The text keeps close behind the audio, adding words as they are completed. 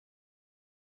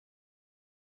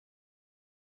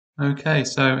Okay,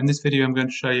 so in this video I'm going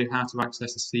to show you how to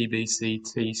access a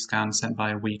CBCT scan sent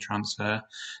via WeTransfer.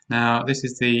 Now this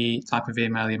is the type of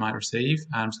email you might receive,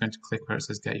 and I'm just going to click where it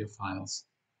says get your files.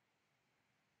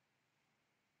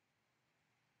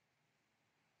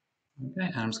 Okay,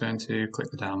 and I'm just going to click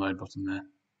the download button there.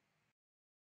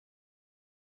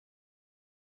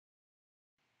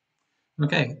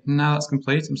 Okay, now that's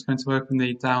complete, I'm just going to open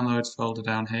the downloads folder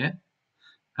down here,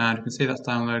 and you can see that's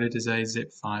downloaded as a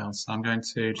zip file. So I'm going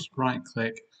to just right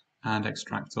click and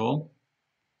extract all.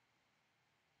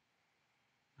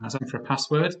 Something for a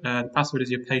password. The password is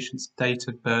your patient's date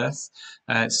of birth.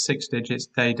 It's 6 digits,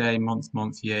 day,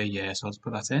 month, year. So I'll just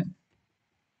put that in.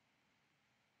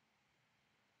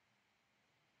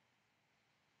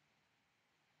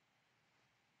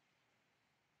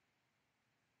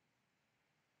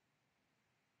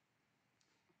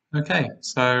 Okay,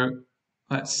 so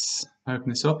let's open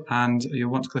this up, and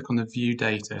you'll want to click on the view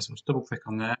data. So just double click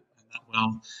on there, and that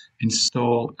will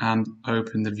install and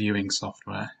open the viewing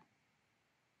software.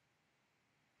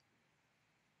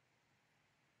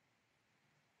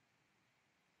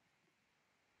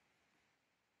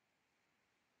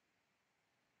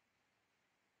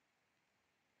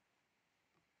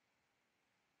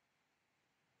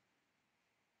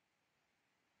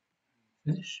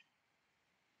 Finish.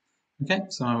 Okay,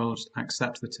 so I will just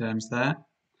accept the terms there,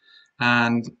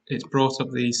 and it's brought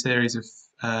up the series of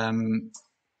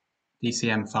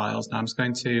DCM files. Now I'm just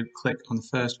going to click on the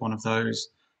first one of those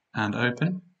and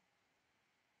open.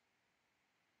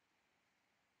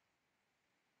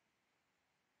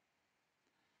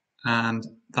 And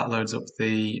that loads up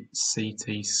the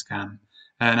CT scan.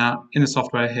 Now in the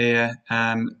software here,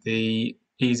 the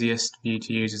easiest view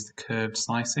to use is the curved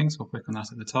slicing, so I'll click on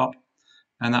that at the top,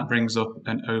 and that brings up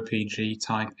an OPG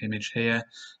type image here.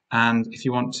 And if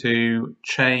you want to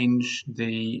change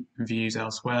the views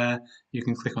elsewhere, you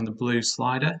can click on the blue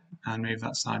slider and move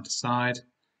that side to side,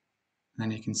 and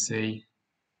then you can see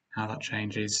how that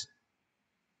changes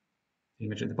the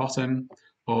image at the bottom.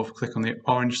 Or if you click on the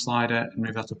orange slider and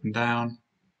move that up and down,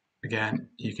 again,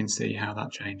 you can see how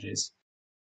that changes.